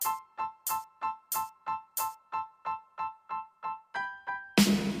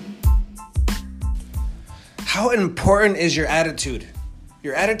how important is your attitude?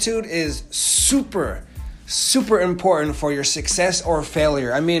 Your attitude is super, super important for your success or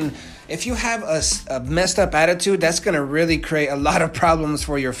failure. I mean, if you have a messed up attitude, that's going to really create a lot of problems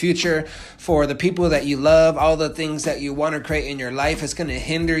for your future, for the people that you love, all the things that you want to create in your life. It's going to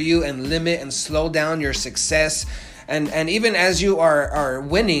hinder you and limit and slow down your success. And even as you are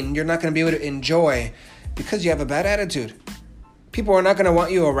winning, you're not going to be able to enjoy because you have a bad attitude. People are not going to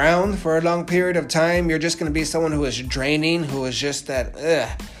want you around for a long period of time. You're just going to be someone who is draining, who is just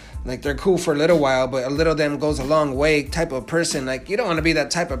that, like they're cool for a little while, but a little them goes a long way type of person. Like, you don't want to be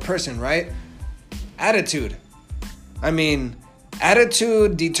that type of person, right? Attitude. I mean,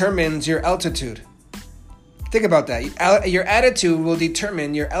 attitude determines your altitude. Think about that. Your attitude will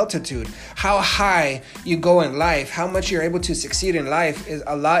determine your altitude. How high you go in life, how much you're able to succeed in life,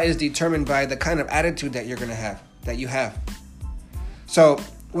 a lot is determined by the kind of attitude that you're going to have, that you have. So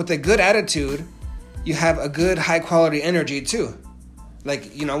with a good attitude, you have a good high quality energy too.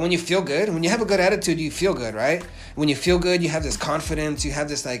 Like, you know, when you feel good, when you have a good attitude, you feel good, right? When you feel good, you have this confidence, you have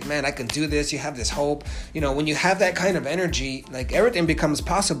this like, man, I can do this. You have this hope. You know, when you have that kind of energy, like everything becomes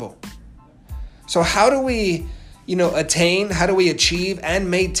possible. So how do we, how do we achieve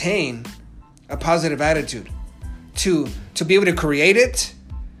and maintain a positive attitude? To be able to create it,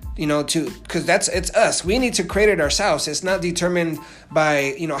 because it's us. We need to create it ourselves. It's not determined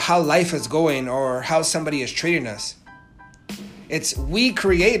by, how life is going or how somebody is treating us. It's we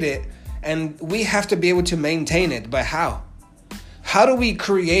create it and we have to be able to maintain it. But how? How do we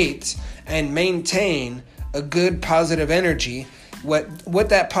create and maintain a good positive energy? With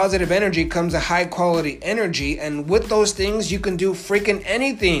that positive energy comes a high quality energy, and with those things you can do freaking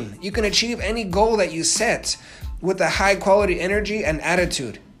anything. You can achieve any goal that you set with a high quality energy and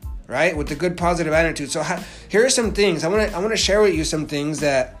attitude, right? With the good positive attitude. So here are some things I want to share with you, some things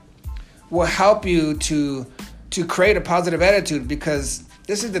that will help you to create a positive attitude, because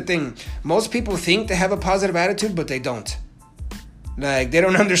this is the thing. Most people think they have a positive attitude, but they don't. Like, they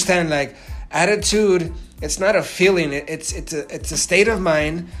don't understand, like, attitude, it's not a feeling. It's a state of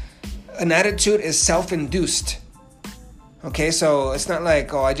mind. An attitude is self-induced. Okay, so it's not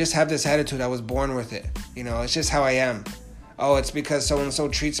like, I just have this attitude. I was born with it. It's just how I am. It's because so-and-so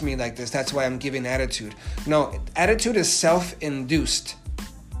treats me like this. That's why I'm giving attitude. No, attitude is self-induced.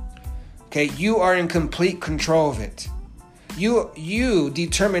 Okay, you are in complete control of it. You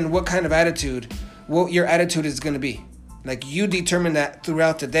determine what kind of attitude, what your attitude is going to be. Like, you determine that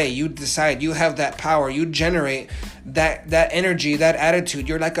throughout the day. You decide. You have that power. You generate that energy, that attitude.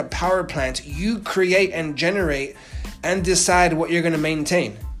 You're like a power plant. You create and generate and decide what you're going to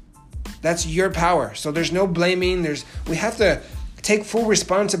maintain. That's your power. So there's no blaming. We have to take full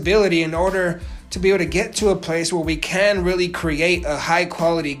responsibility in order to be able to get to a place where we can really create a high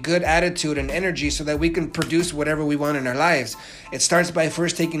quality, good attitude and energy so that we can produce whatever we want in our lives. It starts by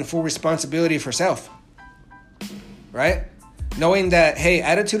first taking full responsibility for self. Right? Knowing that, hey,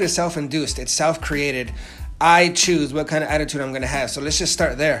 attitude is self-induced. It's self-created. I choose what kind of attitude I'm going to have. So let's just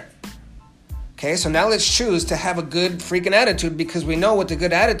start there. Okay, so now let's choose to have a good freaking attitude, because we know with a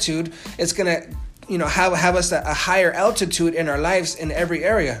good attitude, it's going to, have us a higher altitude in our lives in every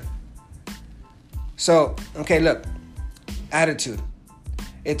area. So, okay, look, attitude.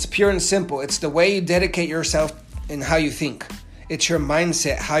 It's pure and simple. It's the way you dedicate yourself and how you think. It's your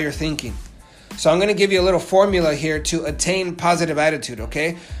mindset, how you're thinking. So I'm going to give you a little formula here to attain positive attitude,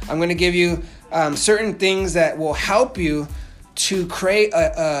 okay? I'm going to give you certain things that will help you to create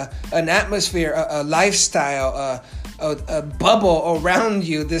an atmosphere, a lifestyle, a bubble around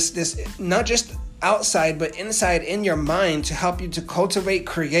you, this not just outside but inside in your mind, to help you to cultivate,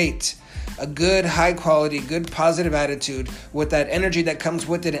 create a good, high quality, good positive attitude with that energy that comes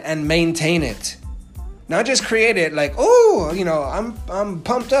with it, and maintain it. Not just create it like, I'm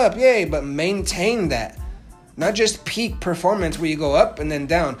pumped up, yay, but maintain that. Not just peak performance where you go up and then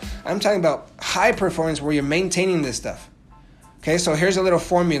down. I'm talking about high performance where you're maintaining this stuff. Okay, so here's a little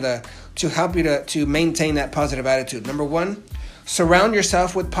formula to help you to maintain that positive attitude. Number 1, surround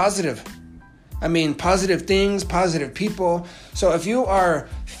yourself with positive things, positive people. So if you are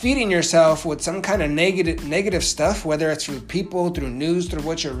feeding yourself with some kind of negative stuff, whether it's through people, through news, through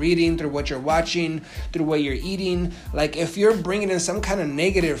what you're reading, through what you're watching, through what you're eating, like if you're bringing in some kind of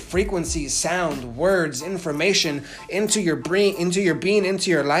negative frequency, sound, words, information into your brain, into your being,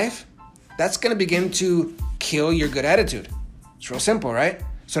 into your life, that's going to begin to kill your good attitude. It's real simple, right?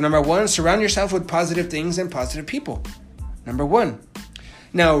 So number 1, surround yourself with positive things and positive people. Number 1.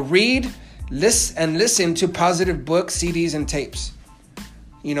 Now listen to positive books, CDs, and tapes.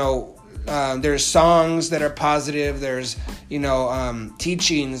 There's songs that are positive. There's,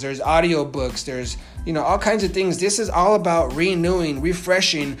 teachings. There's audiobooks. There's, all kinds of things. This is all about renewing,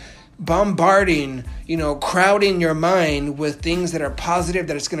 refreshing, bombarding, crowding your mind with things that are positive,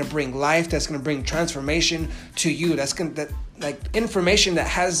 that it's going to bring life, that's going to bring transformation to you. Like information that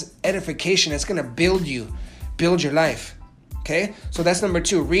has edification, that's going to build your life. Okay? So that's number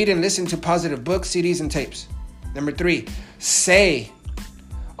 2. Read and listen to positive books, CDs, and tapes. Number 3, say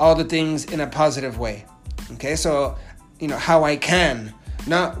all the things in a positive way. Okay? So, how I can,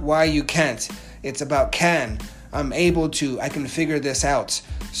 not why you can't. It's about can. I'm able to. I can figure this out.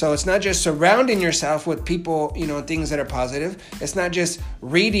 So it's not just surrounding yourself with people, things that are positive. It's not just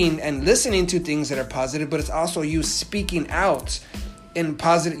reading and listening to things that are positive, but it's also you speaking out in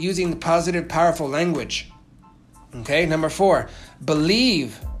positive, using positive, powerful language. Okay, number 4,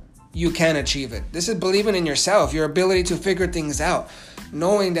 believe you can achieve it. This is believing in yourself, your ability to figure things out,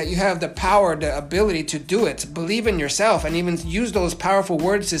 knowing that you have the power, the ability to do it. Believe in yourself and even use those powerful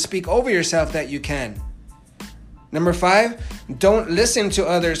words to speak over yourself that you can. Number 5, don't listen to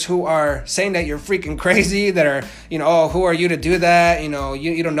others who are saying that you're freaking crazy, that are, who are you to do that?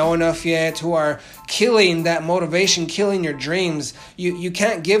 You don't know enough yet, who are killing that motivation, killing your dreams. You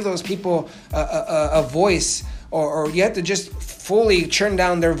can't give those people a voice, or you have to just fully turn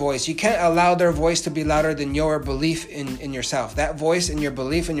down their voice. You can't allow their voice to be louder than your belief in yourself. That voice and your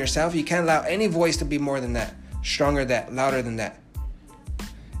belief in yourself, you can't allow any voice to be more than that, stronger than that, louder than that.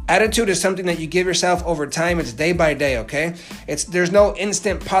 Attitude is something that you give yourself over time. It's day by day, okay? There's no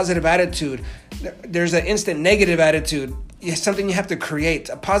instant positive attitude. There's an instant negative attitude. It's something you have to create.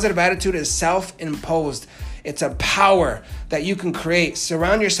 A positive attitude is self-imposed. It's a power that you can create.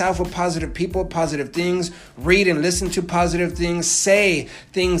 Surround yourself with positive people, positive things. Read and listen to positive things. Say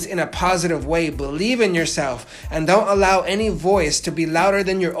things in a positive way. Believe in yourself. And don't allow any voice to be louder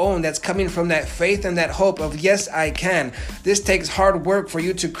than your own that's coming from that faith and that hope of, yes, I can. This takes hard work for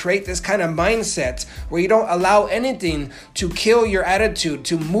you to create this kind of mindset where you don't allow anything to kill your attitude,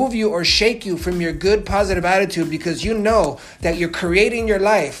 to move you or shake you from your good, positive attitude, because you know that you're creating your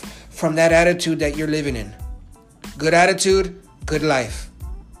life from that attitude that you're living in. Good attitude, good life.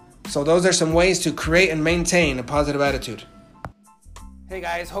 So those are some ways to create and maintain a positive attitude. Hey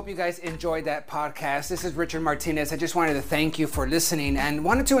guys, hope you guys enjoyed that podcast. This is Richard Martinez. I just wanted to thank you for listening and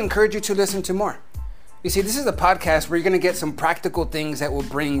wanted to encourage you to listen to more. You see, this is a podcast where you're going to get some practical things that will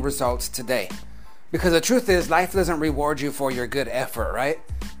bring results today. Because the truth is, life doesn't reward you for your good effort, right?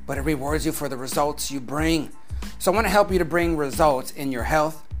 But it rewards you for the results you bring. So I want to help you to bring results in your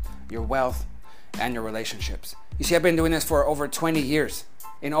health, your wealth, and your relationships. You see, I've been doing this for over 20 years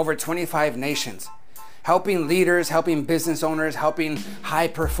in over 25 nations, helping leaders, helping business owners, helping high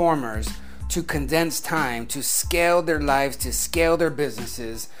performers to condense time, to scale their lives, to scale their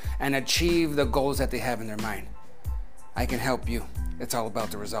businesses, and achieve the goals that they have in their mind. I can help you. It's all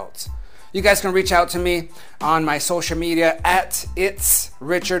about the results. You guys can reach out to me on my social media at It's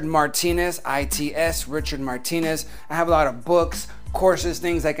Richard Martinez, ITS Richard Martinez. I have a lot of books, courses,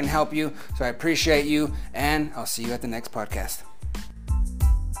 things that can help you. So I appreciate you, and I'll see you at the next podcast.